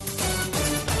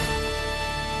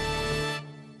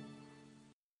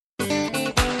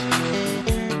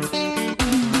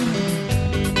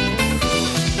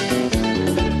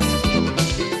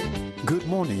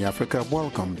Africa.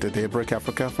 Welcome to Daybreak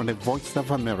Africa from the Voice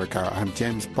of America. I'm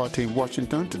James Potty in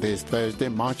Washington. Today is Thursday,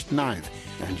 March 9th.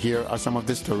 And here are some of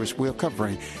the stories we're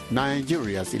covering.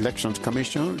 Nigeria's Elections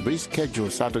Commission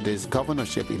rescheduled Saturday's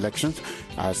governorship elections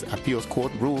as appeals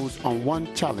court rules on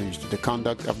one challenge to the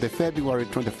conduct of the February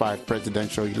 25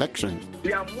 presidential election.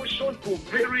 Their motion to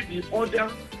vary the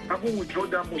order, having withdrawn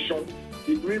that motion,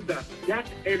 it means that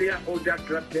earlier order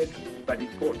granted by the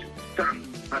court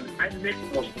stands, and INEC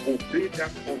must obey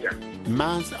that order.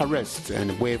 Mass arrests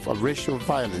and wave of racial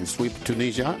violence sweep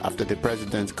Tunisia after the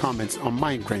president's comments on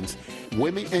migrants.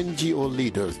 Women NGO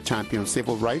leaders champion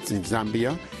civil rights in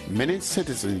Zambia. Many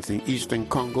citizens in eastern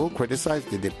Congo criticize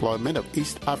the deployment of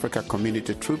East Africa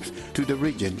Community troops to the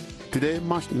region. Today,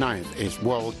 March 9th, is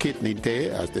World Kidney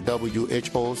Day as the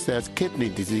WHO says kidney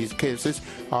disease cases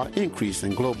are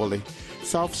increasing globally.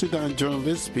 South Sudan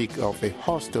journalists speak of a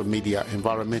hostile media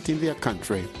environment in their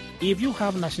country. If you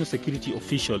have national security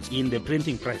officials in the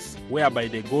printing press, whereby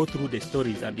they go through the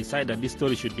stories and decide that this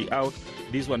story should be out,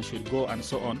 this one should go, and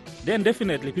so on, then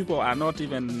definitely people are not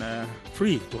even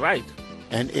free to write.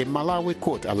 And a Malawi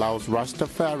court allows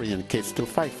Rastafarian kids to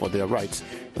fight for their rights.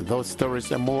 Those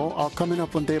stories and more are coming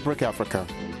up on Daybreak Africa.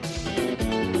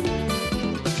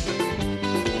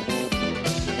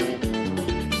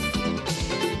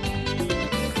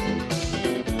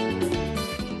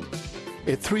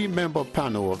 A three-member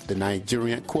panel of the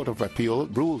Nigerian Court of Appeal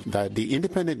ruled that the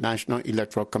Independent National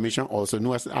Electoral Commission, also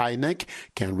known as INEC,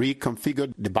 can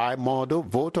reconfigure the bimodal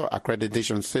voter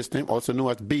accreditation system, also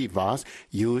known as BVAS,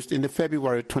 used in the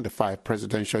February 25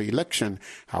 presidential election.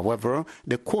 However,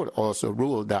 the court also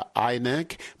ruled that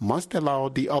INEC must allow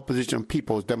the opposition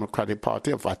People's Democratic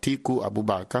Party of Atiku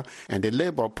Abubakar and the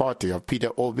Labour Party of Peter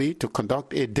Obi to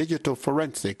conduct a digital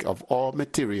forensic of all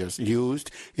materials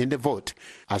used in the vote.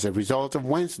 As a result of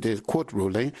Wednesday's court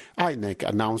ruling, INEC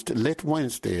announced late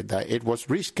Wednesday that it was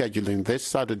rescheduling this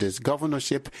Saturday's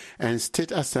governorship and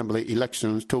state assembly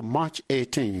elections to March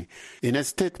 18. In a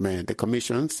statement, the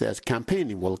commission says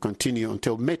campaigning will continue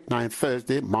until midnight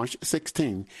Thursday, March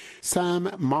 16.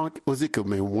 Sam Mark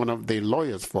Ozikume, one of the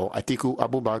lawyers for Atiku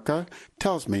Abubakar,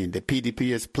 tells me the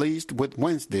PDP is pleased with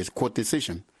Wednesday's court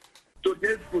decision.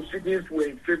 Today's proceedings were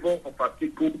in favor of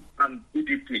Atiku and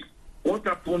PDP. What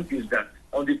happened is that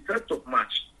on the 1st of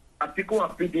March, Atiku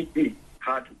and PDP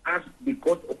had asked the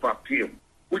Court of Appeal,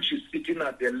 which is sitting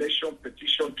at the Election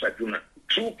Petition Tribunal,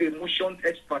 through a motion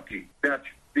ex parte that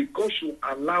the court should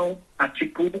allow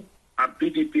Atiku and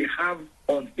PDP have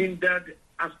unhindered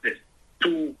access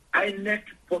to INEC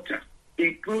portal,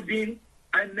 including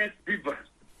INEC BVAS,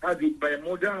 as the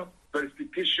bimodal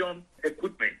verification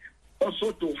equipment,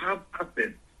 also to have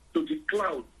access to the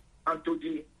cloud and to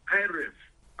the IREF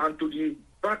and to the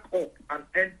backup and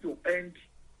end-to-end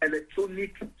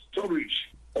electronic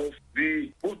storage of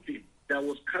the voting that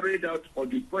was carried out on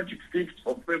the 25th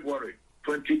of February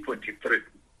 2023.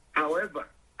 However,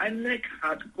 INEC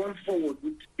had gone forward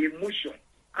with a motion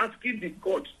asking the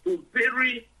court to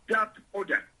vary that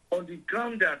order on the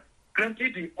ground that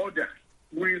granting the order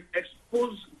will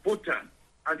expose voters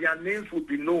and their names will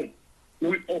be known.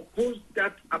 We oppose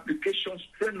that application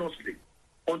strenuously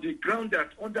on the ground that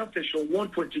under Section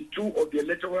 122 of the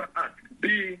Electoral Act,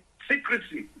 the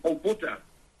secrecy of voters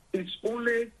is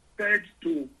only said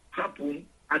to happen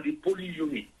at the polling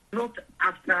unit, not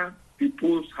after the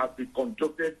polls have been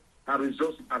conducted and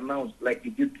results announced like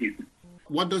in this case.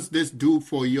 What does this do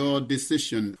for your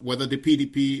decision, whether the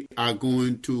PDP are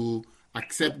going to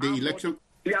accept the election?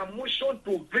 Their motion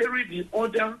to vary the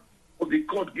order of the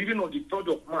court given on the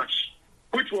 3rd of March,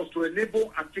 which was to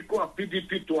enable Atiku and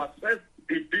PDP to access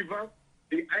the BVAS,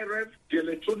 the IREF, the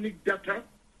electronic data,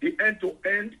 the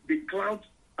end-to-end, the cloud,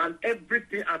 and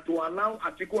everything, and to allow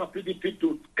Atiku and PDP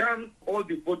to scan all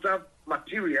the voter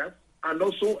materials and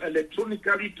also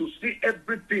electronically to see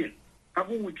everything.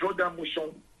 Having withdrawn that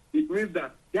motion, it means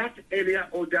that earlier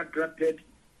order granted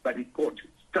by the court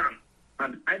stands,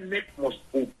 and INEC must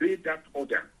obey that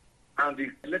order. And the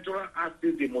Electoral Act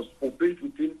says they must obey it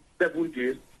within 7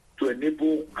 days to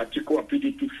enable Atiku and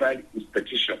PDP file his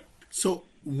petition. So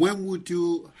when would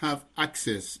you have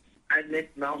access? INEC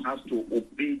now has to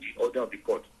obey the order of the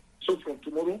court. So from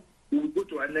tomorrow, we will go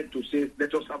to INEC to say,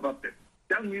 let us have access.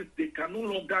 That means they can no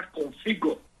longer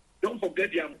configure. Don't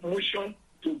forget their motion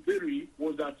to vary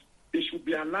was that they should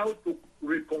be allowed to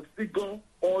reconfigure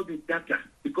all the data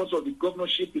because of the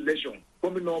governorship election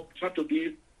coming up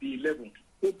Saturday the 11th.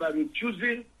 So by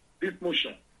refusing this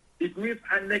motion, it means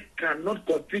INEC cannot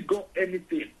configure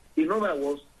anything. In other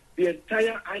words, the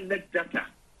entire INEC data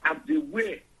as they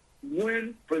were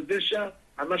when presidential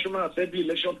and national assembly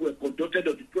elections were conducted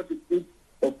on the 25th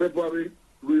of February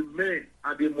remain,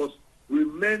 and they must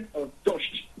remain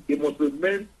untouched. They must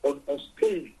remain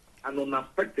unstained and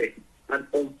unaffected and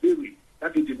unvaried.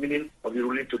 That is the meaning of the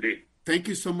ruling today. Thank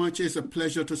you so much. It's a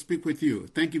pleasure to speak with you.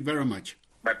 Thank you very much.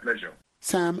 My pleasure.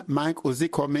 Sam Mike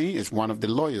Ozikomi is one of the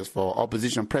lawyers for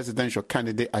opposition presidential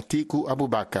candidate Atiku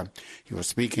Abubakar. He was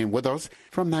speaking with us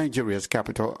from Nigeria's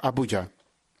capital, Abuja.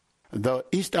 The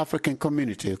East African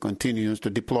Community continues to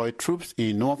deploy troops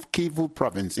in North Kivu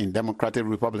province in Democratic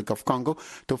Republic of Congo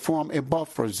to form a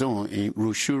buffer zone in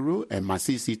Rushuru and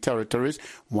Masisi territories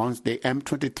once the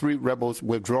M23 rebels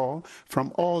withdraw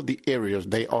from all the areas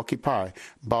they occupy.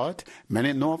 But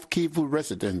many North Kivu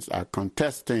residents are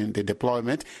contesting the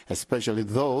deployment, especially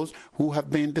those who have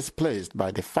been displaced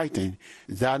by the fighting.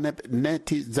 Zaneb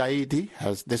Neti Zaidi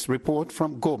has this report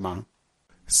from Goma.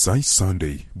 Since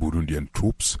Sunday, Burundian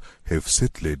troops have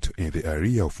settled in the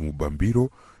area of Mubambiro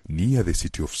near the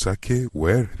city of Sake,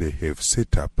 where they have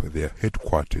set up their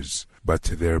headquarters. But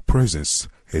their presence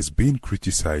has been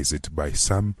criticized by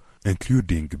some,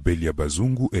 including Belia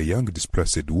Bazungu, a young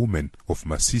displaced woman of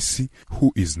Masisi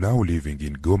who is now living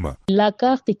in Goma.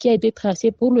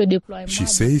 She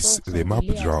says the map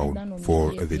drawn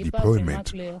for the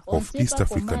deployment of East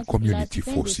African Community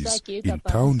forces in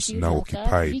towns now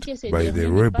occupied by the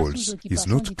rebels is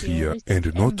not clear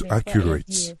and not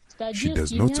accurate. She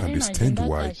does not understand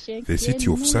why the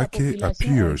city of Sake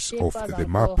appears off the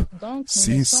map,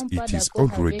 since it is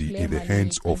already in the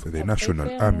hands of the National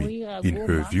Army. In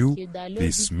her view,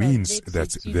 this means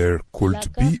that there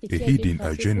could be a hidden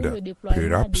agenda,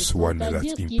 perhaps one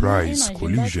that implies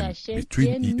collision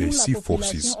between EAC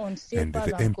forces and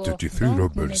the M23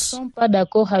 rebels.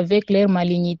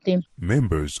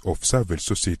 Members of civil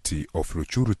society of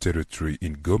Ruchuru territory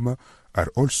in Goma are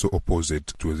also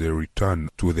opposed to the return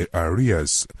to the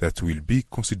areas that will be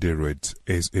considered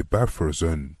as a buffer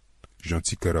zone.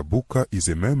 Gentil Karabuka is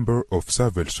a member of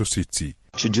civil society.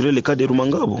 He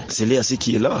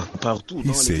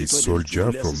says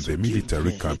soldiers from the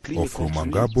military camp of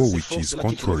Rumangabo, which is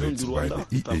controlled by the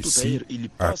EAC,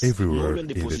 are everywhere in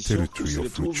the territory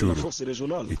of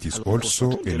Ruchuru. It is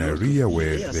also an area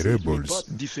where the rebels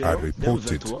are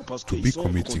reported to be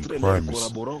committing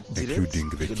crimes, including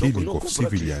the killing of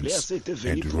civilians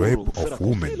and rape of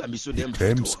women. He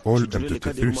claims all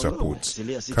M23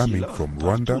 support coming from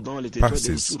Rwanda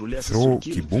passes through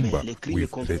Kibumba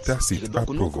with the tacit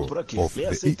approval of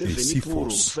the EAC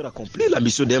force.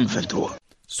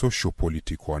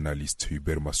 Socio-political analyst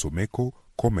Hubert Masomeko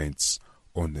comments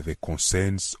on the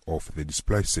concerns of the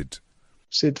displaced.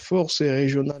 He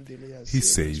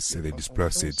says the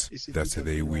displaced that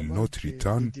they will not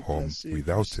return home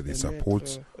without the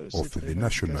support of the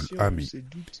National Army,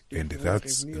 and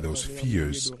that those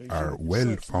fears are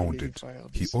well founded.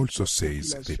 He also says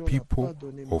the people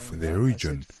of the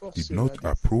region did not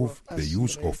approve the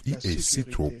use of EAC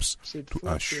troops to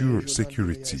ensure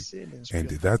security, and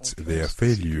that their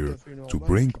failure to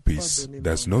bring peace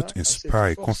does not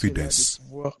inspire confidence.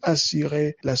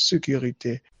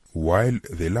 While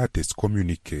the latest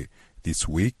communique this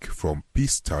week from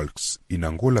peace talks in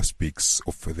Angola speaks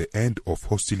of the end of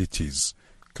hostilities,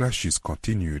 clashes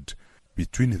continued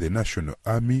between the National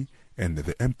Army and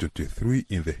the M23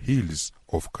 in the hills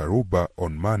of Karuba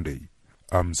on Monday.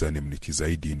 Zanem Neti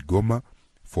Zaidi in Goma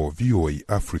for VOA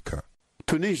Africa.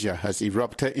 Tunisia has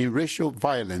erupted in racial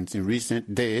violence in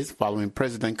recent days following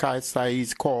President Kais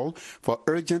Saied's call for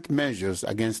urgent measures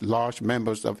against large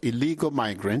numbers of illegal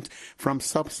migrants from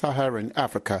sub-Saharan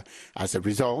Africa. As a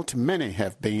result, many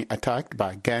have been attacked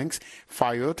by gangs,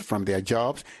 fired from their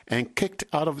jobs, and kicked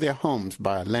out of their homes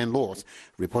by landlords.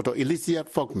 Reporter Elysia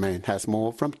Fogman has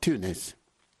more from Tunis.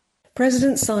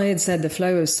 President Saied said the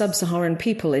flow of sub-Saharan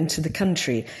people into the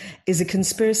country is a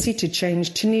conspiracy to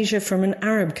change Tunisia from an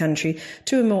Arab country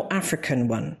to a more African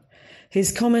one.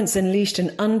 His comments unleashed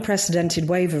an unprecedented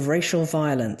wave of racial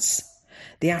violence.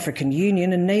 The African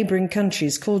Union and neighbouring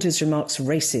countries called his remarks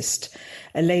racist,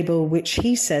 a label which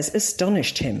he says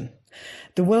astonished him.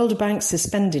 The World Bank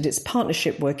suspended its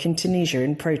partnership work in Tunisia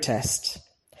in protest.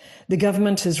 The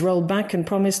government has rolled back and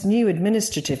promised new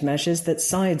administrative measures that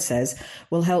Saied says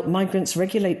will help migrants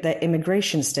regulate their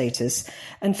immigration status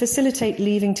and facilitate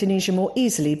leaving Tunisia more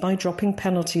easily by dropping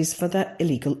penalties for their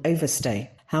illegal overstay.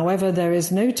 However, there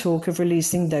is no talk of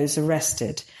releasing those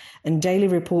arrested, and daily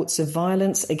reports of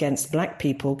violence against black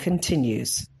people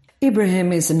continues.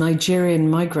 Ibrahim is a Nigerian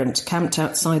migrant camped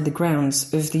outside the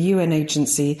grounds of the UN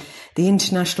agency, the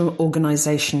International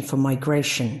Organization for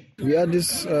Migration. We had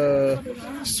this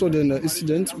sudden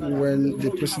incident when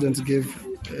the president gave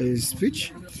a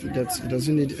speech that he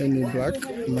doesn't need any black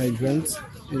migrants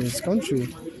in his country.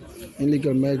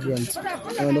 illegal migrants.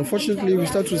 And unfortunately, we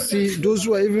start to see those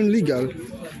who are even legal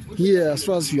here, as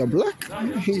far as you are black,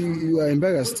 you are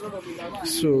embarrassed.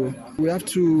 So we have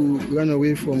to run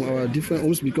away from our different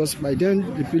homes, because by then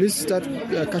the police start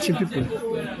catching people.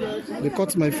 They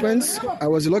caught my friends. I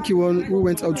was the lucky one who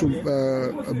went out to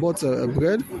bought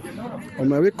bread. On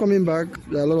my way coming back,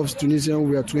 there are a lot of Tunisians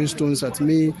were throwing stones at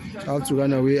me. I had to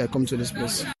run away. I come to this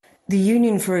place. The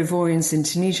Union for Ivorians in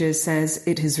Tunisia says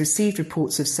it has received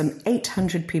reports of some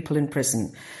 800 people in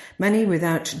prison, many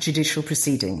without judicial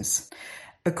proceedings.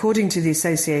 According to the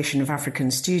Association of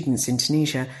African Students in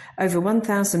Tunisia, over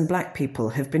 1,000 black people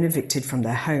have been evicted from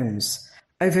their homes.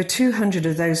 Over 200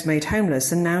 of those made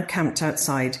homeless are now camped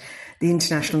outside the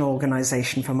International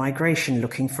Organization for Migration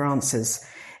looking for answers,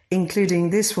 including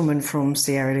this woman from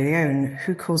Sierra Leone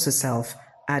who calls herself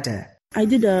Ada. I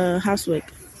did housework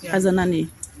as a nanny,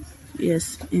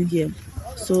 yes, in here.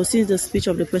 So since the speech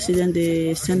of the president,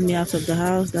 they sent me out of the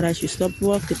house that I should stop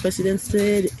work. The president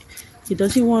said he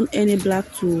doesn't want any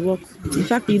black to work. In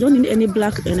fact, you don't need any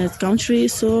black in his country,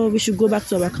 so we should go back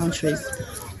to our countries.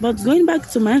 But going back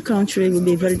to my country will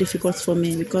be very difficult for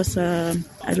me, because I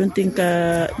don't think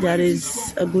there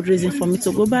is a good reason for me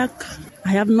to go back. I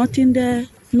have nothing there,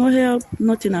 no help,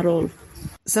 nothing at all.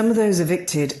 Some of those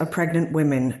evicted are pregnant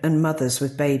women and mothers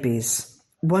with babies.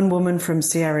 One woman from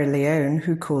Sierra Leone,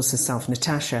 who calls herself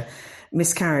Natasha,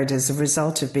 miscarried as a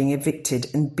result of being evicted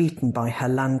and beaten by her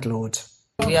landlord.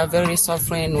 We are very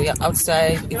suffering. We are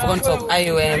outside in front of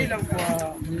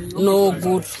IOM. No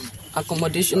good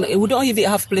accommodation. We don't even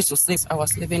have place to sleep. I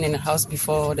was living in a house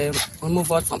before. They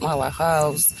remove us from our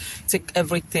house, take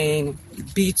everything,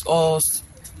 beat us,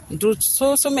 do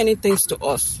so many things to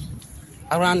us.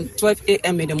 Around 12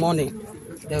 a.m. in the morning,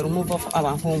 they remove us from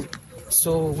our home.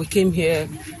 So we came here.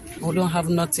 We don't have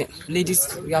nothing.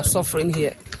 Ladies, we are suffering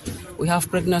here. We have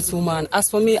pregnant women. As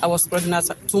for me, I was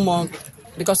pregnant 2 months.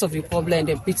 Because of the problem,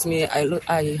 they beat me.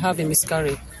 I have a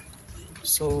miscarriage.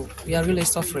 So we are really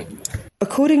suffering.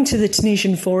 According to the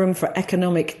Tunisian Forum for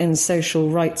Economic and Social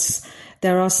Rights,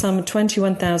 there are some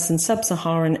 21,000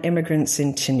 sub-Saharan immigrants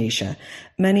in Tunisia,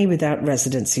 many without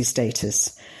residency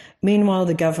status. Meanwhile,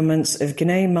 the governments of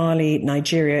Guinea, Mali,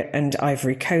 Nigeria and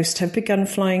Ivory Coast have begun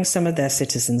flying some of their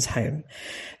citizens home.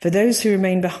 For those who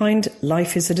remain behind,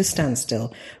 life is at a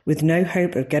standstill, with no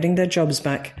hope of getting their jobs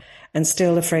back and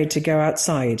still afraid to go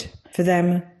outside. For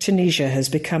them, Tunisia has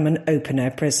become an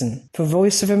open-air prison. For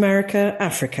Voice of America,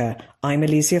 Africa, I'm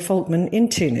Elysia Folkman in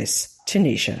Tunis,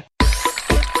 Tunisia.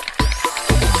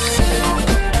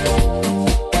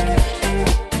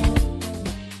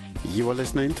 You are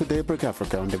listening to Daybreak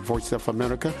Africa on the Voice of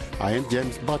America. I am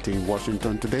James Butty in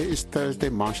Washington. Today is Thursday,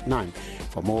 March 9th.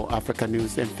 For more Africa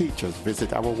news and features,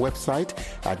 visit our website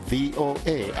at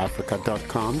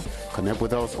voaafrica.com. Connect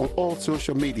with us on all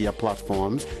social media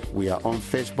platforms. We are on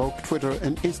Facebook, Twitter,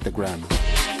 and Instagram.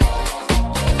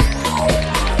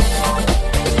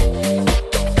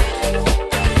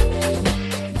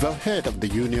 The head of the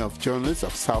Union of Journalists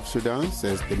of South Sudan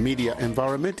says the media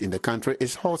environment in the country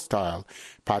is hostile.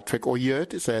 Patrick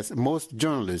Oyert says most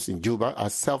journalists in Juba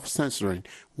are self-censoring,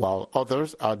 while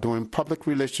others are doing public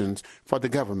relations for the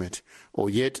government.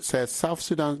 Oyert says South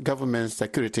Sudan government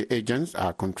security agents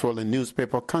are controlling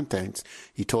newspaper contents.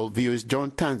 He told viewers John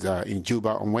Tanza in Juba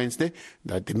on Wednesday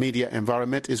that the media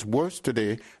environment is worse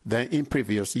today than in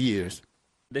previous years.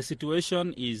 The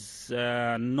situation is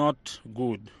not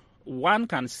good. One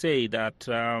can say that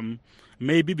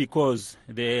maybe because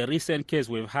the recent case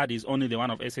we've had is only the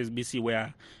one of SSBC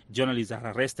where journalists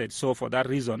are arrested. So for that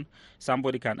reason,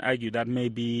 somebody can argue that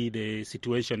maybe the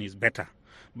situation is better.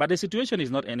 But the situation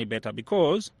is not any better,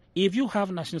 because if you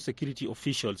have national security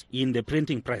officials in the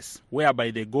printing press, whereby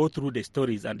they go through the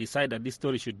stories and decide that this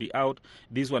story should be out,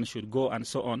 this one should go, and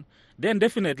so on, then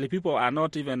definitely people are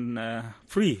not even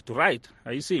free to write.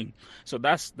 Are you seeing? So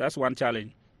that's one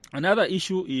challenge. Another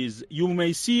issue is you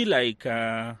may see like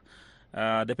the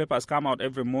papers come out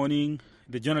every morning.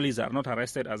 The journalists are not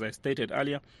arrested, as I stated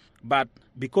earlier. But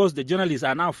because the journalists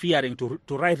are now fearing to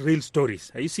write real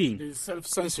stories. Are you seeing? The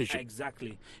self-censorship.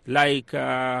 Exactly. Like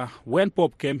when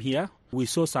Pope came here, we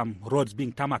saw some roads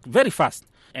being tarmacked very fast.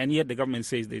 And yet the government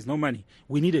says there's no money.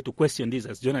 We needed to question this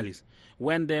as journalists.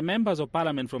 When the members of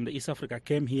parliament from the East Africa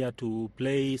came here to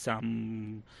play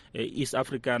some East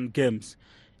African games,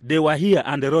 they were here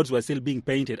and the roads were still being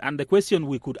painted. And the question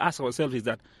we could ask ourselves is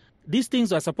that these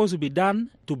things are supposed to be done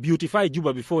to beautify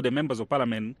Juba before the members of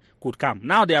parliament could come.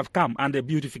 Now they have come and the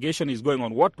beautification is going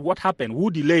on. What happened? Who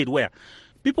delayed where?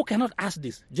 People cannot ask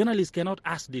this. Journalists cannot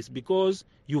ask this because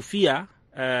you fear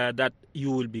that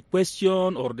you will be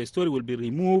questioned or the story will be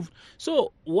removed.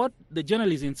 So what the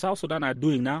journalists in South Sudan are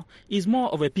doing now is more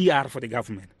of a PR for the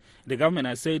government. The government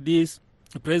has said this,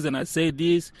 the president has said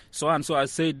this, so and so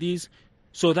has said this,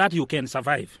 so that you can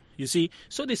survive, you see.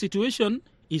 So the situation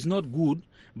is not good,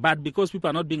 but because people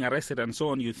are not being arrested and so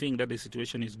on, you think that the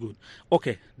situation is good.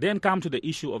 Okay, then come to the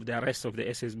issue of the arrest of the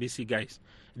SSBC guys.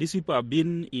 These people have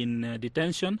been in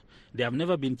detention. They have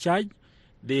never been charged.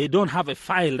 They don't have a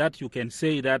file that you can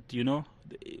say that, you know,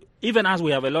 even as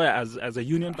we have a lawyer as a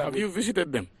union. Have you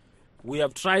visited them? We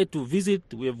have tried to visit.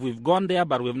 We've gone there,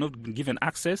 but we have not been given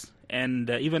access. And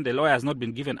even the lawyer has not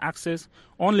been given access.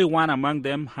 Only one among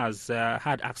them has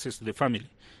had access to the family.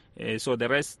 So the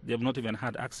rest, they have not even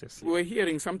had access. We're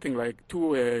hearing something like 2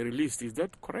 were released. Is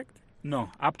that correct? No.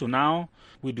 Up to now,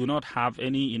 we do not have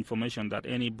any information that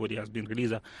anybody has been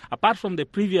released. Apart from the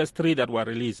previous 3 that were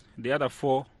released, the other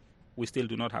 4, we still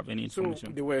do not have any information.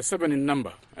 So there were 7 in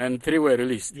number and 3 were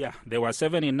released? Yeah, there were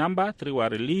 7 in number, 3 were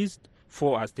released,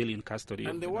 4 are still in custody.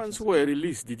 And the ones who were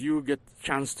released, did you get a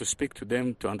chance to speak to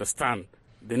them to understand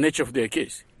the nature of their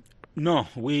case? No,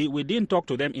 we didn't talk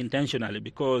to them intentionally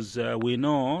because we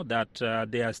know that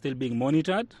they are still being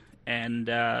monitored, and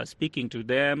speaking to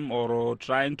them or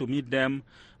trying to meet them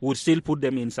would still put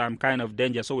them in some kind of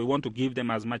danger. So we want to give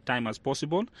them as much time as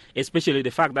possible, especially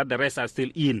the fact that the rest are still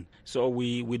in. So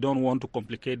we don't want to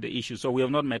complicate the issue. So we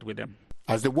have not met with them.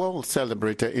 As the world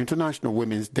celebrated International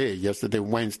Women's Day yesterday,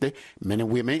 Wednesday, many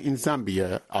women in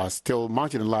Zambia are still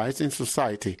marginalized in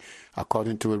society.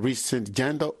 According to a recent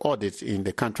gender audit in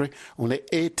the country, only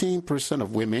 18%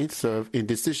 of women serve in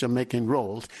decision-making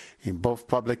roles in both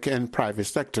public and private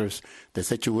sectors. The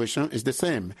situation is the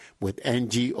same with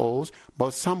NGOs,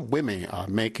 but some women are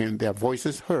making their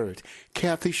voices heard.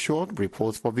 Kathy Short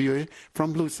reports for VOA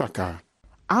from Lusaka.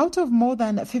 Out of more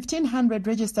than 1,500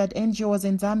 registered NGOs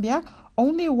in Zambia,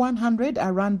 only 100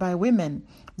 are run by women.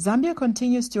 Zambia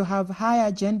continues to have higher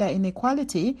gender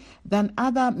inequality than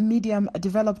other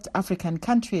medium-developed African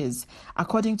countries.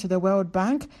 According to the World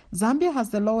Bank, Zambia has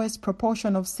the lowest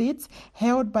proportion of seats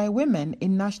held by women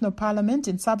in national parliament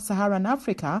in sub-Saharan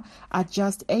Africa at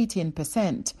just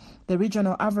 18%. The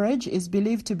regional average is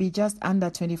believed to be just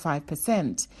under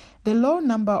 25%. The low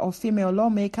number of female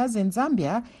lawmakers in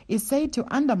Zambia is said to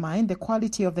undermine the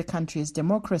quality of the country's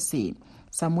democracy.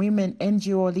 Some women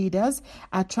NGO leaders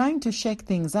are trying to shake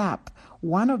things up.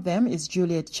 One of them is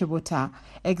Juliet Chibuta,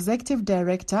 Executive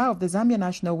Director of the Zambia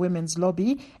National Women's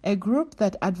Lobby, a group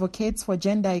that advocates for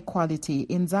gender equality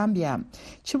in Zambia.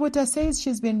 Chibuta says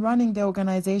she's been running the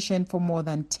organization for more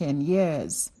than 10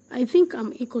 years. I think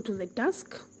I'm equal to the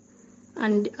task,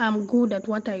 and I'm good at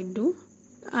what I do.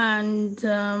 And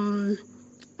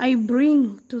I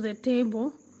bring to the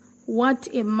table what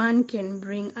a man can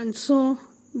bring. And so,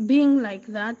 being like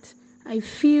that, I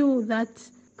feel that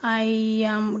I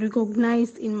am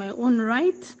recognized in my own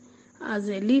right as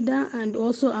a leader, and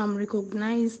also I'm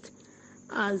recognized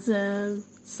as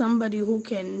somebody who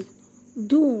can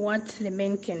do what the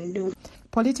men can do.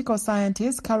 Political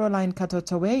scientist Caroline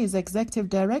Katotowe is Executive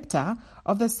Director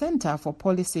of the Center for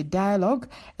Policy Dialogue,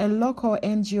 a local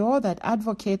NGO that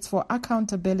advocates for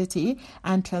accountability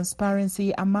and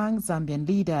transparency among Zambian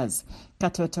leaders.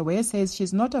 Katotowe says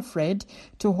she's not afraid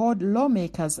to hold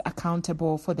lawmakers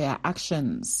accountable for their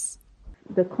actions.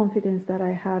 The confidence that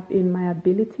I have in my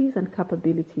abilities and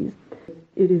capabilities,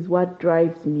 it is what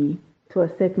drives me to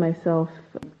assert myself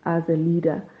as a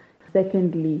leader.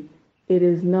 Secondly, it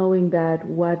is knowing that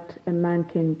what a man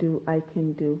can do, I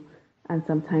can do, and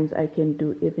sometimes I can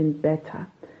do even better.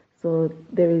 So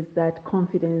there is that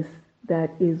confidence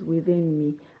that is within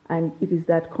me, and it is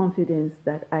that confidence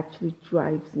that actually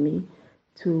drives me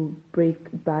to break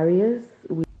barriers.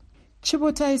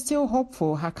 Chibuta is still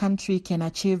hopeful her country can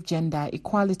achieve gender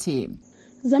equality.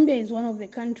 Zambia is one of the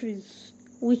countries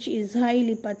which is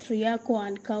highly patriarchal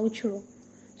and cultural.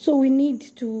 So we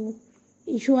need to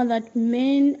ensure that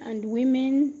men and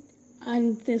women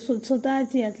and the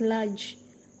society at large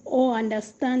all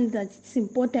understand that it's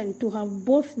important to have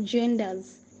both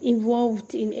genders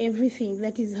involved in everything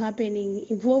that is happening,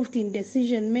 involved in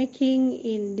decision making,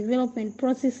 in development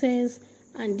processes,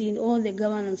 and in all the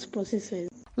governance processes.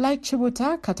 Like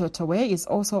Chibuta, Katotowe is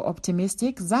also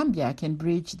optimistic Zambia can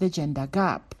bridge the gender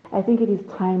gap. I think it is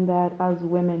time that as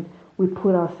women we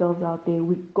put ourselves out there,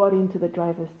 we got into the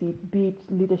driver's seat, be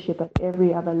it leadership at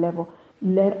every other level.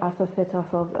 Let us assert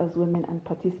ourselves as women and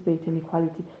participate in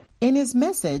equality. In his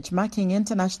message marking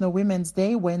International Women's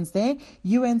Day Wednesday,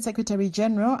 UN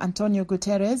Secretary-General Antonio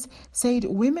Guterres said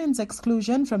women's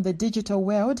exclusion from the digital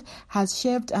world has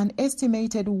shaved an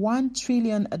estimated $1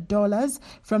 trillion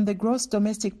from the gross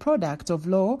domestic product of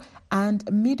low and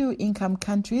middle-income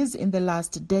countries in the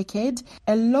last decade,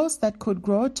 a loss that could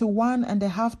grow to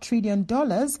 $1.5 trillion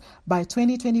by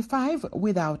 2025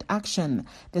 without action.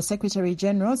 The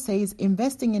Secretary-General says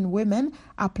investing in women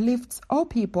uplifts all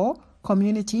people,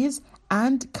 communities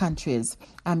and countries.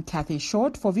 I'm Kathy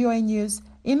Short for VOA News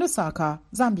in Lusaka,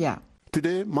 Zambia.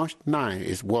 Today, March 9,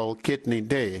 is World Kidney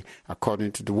Day.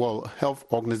 According to the World Health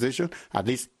Organization, at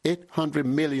least 800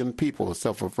 million people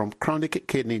suffer from chronic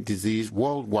kidney disease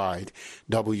worldwide.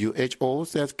 WHO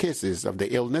says cases of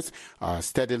the illness are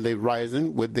steadily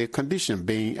rising, with the condition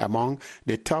being among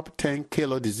the top 10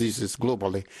 killer diseases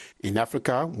globally. In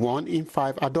Africa, 1 in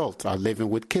 5 adults are living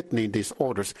with kidney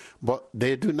disorders, but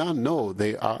they do not know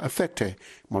they are affected.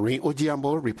 Maureen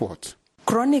Ojiambo reports.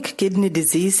 Chronic kidney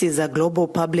disease is a global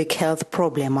public health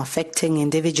problem affecting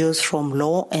individuals from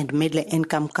low and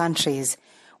middle-income countries.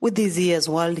 With this year's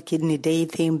World Kidney Day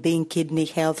theme being Kidney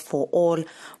Health for All,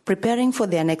 preparing for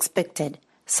the unexpected,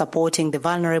 supporting the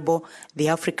vulnerable, the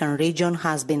African region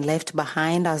has been left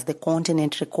behind as the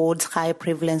continent records high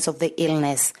prevalence of the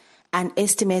illness. An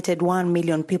estimated 1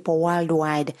 million people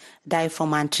worldwide die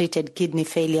from untreated kidney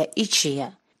failure each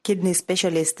year. Kidney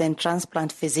specialist and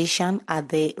transplant physician at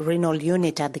the renal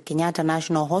unit at the Kenyatta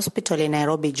National Hospital in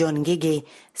Nairobi, John Ngigi,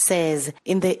 says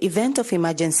in the event of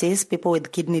emergencies, people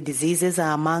with kidney diseases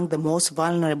are among the most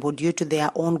vulnerable due to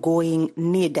their ongoing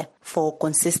need for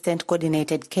consistent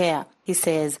coordinated care. He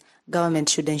says government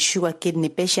should ensure kidney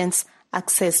patients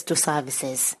access to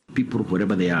services. People,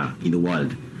 wherever they are in the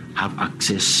world, have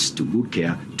access to good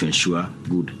care to ensure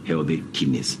good, healthy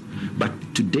kidneys. But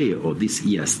today, or this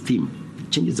year's theme,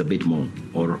 changes a bit more,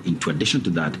 or in addition to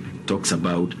that, talks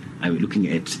about looking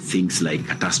at things like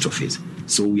catastrophes.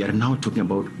 So we are now talking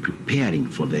about preparing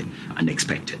for the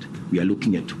unexpected. We are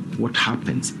looking at what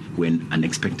happens when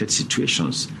unexpected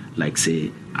situations like,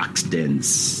 say,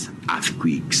 accidents,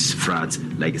 earthquakes, floods,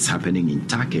 like it's happening in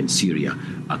Turkey and Syria,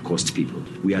 cost people.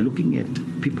 We are looking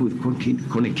at people with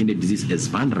chronic kidney disease as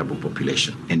vulnerable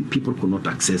population, and people could not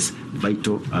access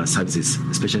vital services,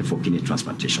 especially for kidney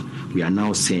transplantation. We are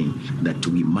now saying that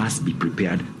we must be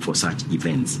prepared for such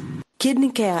events.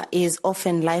 Kidney care is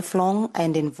often lifelong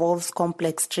and involves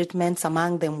complex treatments,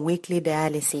 among them weekly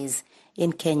dialysis.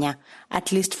 In Kenya,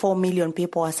 at least 4 million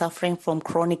people are suffering from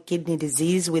chronic kidney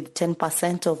disease, with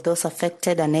 10% of those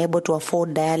affected unable to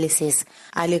afford dialysis.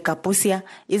 Ali Kapusia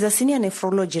is a senior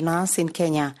nephrology nurse in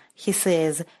Kenya. He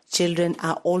says children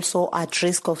are also at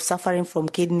risk of suffering from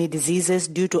kidney diseases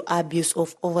due to abuse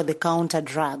of over-the-counter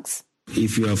drugs.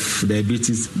 If you have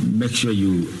diabetes, make sure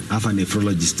you have a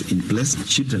nephrologist in place.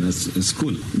 Children at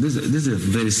school, this is a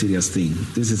very serious thing.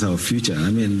 This is our future. I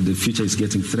mean, the future is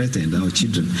getting threatened, our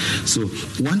children. So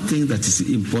one thing that is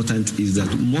important is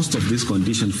that most of these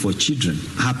conditions for children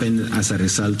happen as a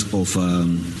result of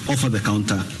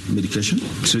over-the-counter medication,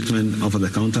 treatment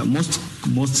over-the-counter. Most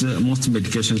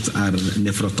medications are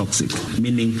nephrotoxic,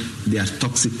 meaning they are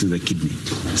toxic to the kidney.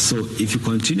 So if you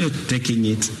continue taking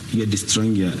it, you're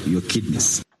destroying your kidneys.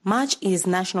 March is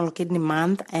National Kidney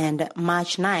Month, and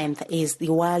March 9th is the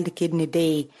World Kidney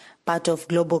Day, part of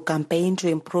global campaign to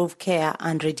improve care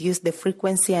and reduce the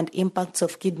frequency and impacts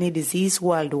of kidney disease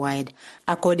worldwide.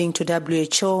 According to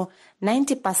WHO,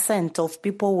 90% of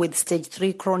people with stage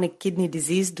 3 chronic kidney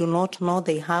disease do not know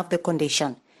they have the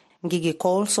condition. Ngigi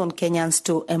calls on Kenyans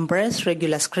to embrace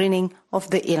regular screening of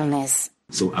the illness.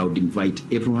 So I would invite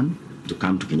everyone to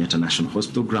come to Kenyatta National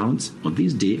Hospital grounds. On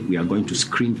this day, we are going to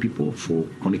screen people for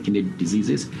chronic kidney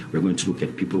diseases. We're going to look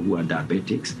at people who are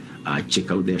diabetics,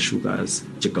 check out their sugars,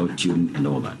 check out urine and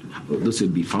all that. Those who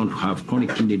will be found to have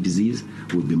chronic kidney disease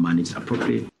will be managed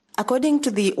appropriately. According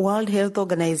to the World Health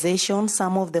Organization,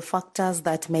 some of the factors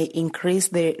that may increase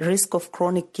the risk of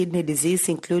chronic kidney disease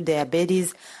include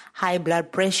diabetes, high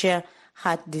blood pressure,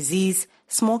 heart disease,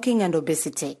 smoking and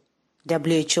obesity.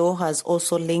 WHO has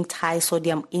also linked high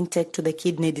sodium intake to the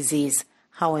kidney disease.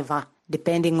 However,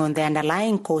 depending on the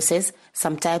underlying causes,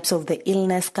 some types of the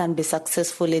illness can be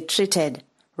successfully treated.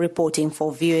 Reporting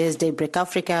for VOA's Daybreak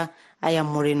Africa, I am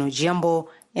Maureen Ojiambo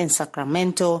in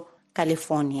Sacramento,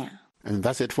 California. And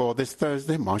that's it for this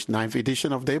Thursday, March 9th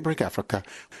edition of Daybreak Africa.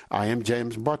 I am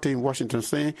James Botte in Washington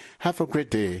saying, have a great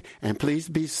day and please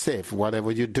be safe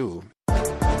whatever you do.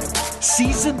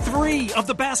 Season 3 of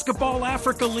the Basketball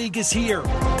Africa League is here.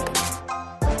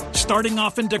 Starting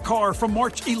off in Dakar from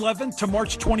March 11th to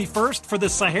March 21st for the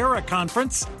Sahara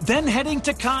Conference, then heading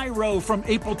to Cairo from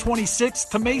April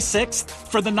 26th to May 6th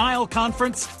for the Nile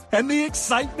Conference, and the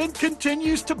excitement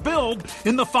continues to build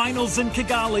in the finals in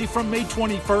Kigali from May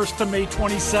 21st to May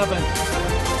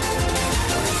 27th.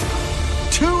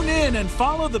 Tune in and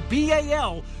follow the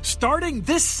BAL starting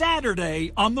this Saturday on the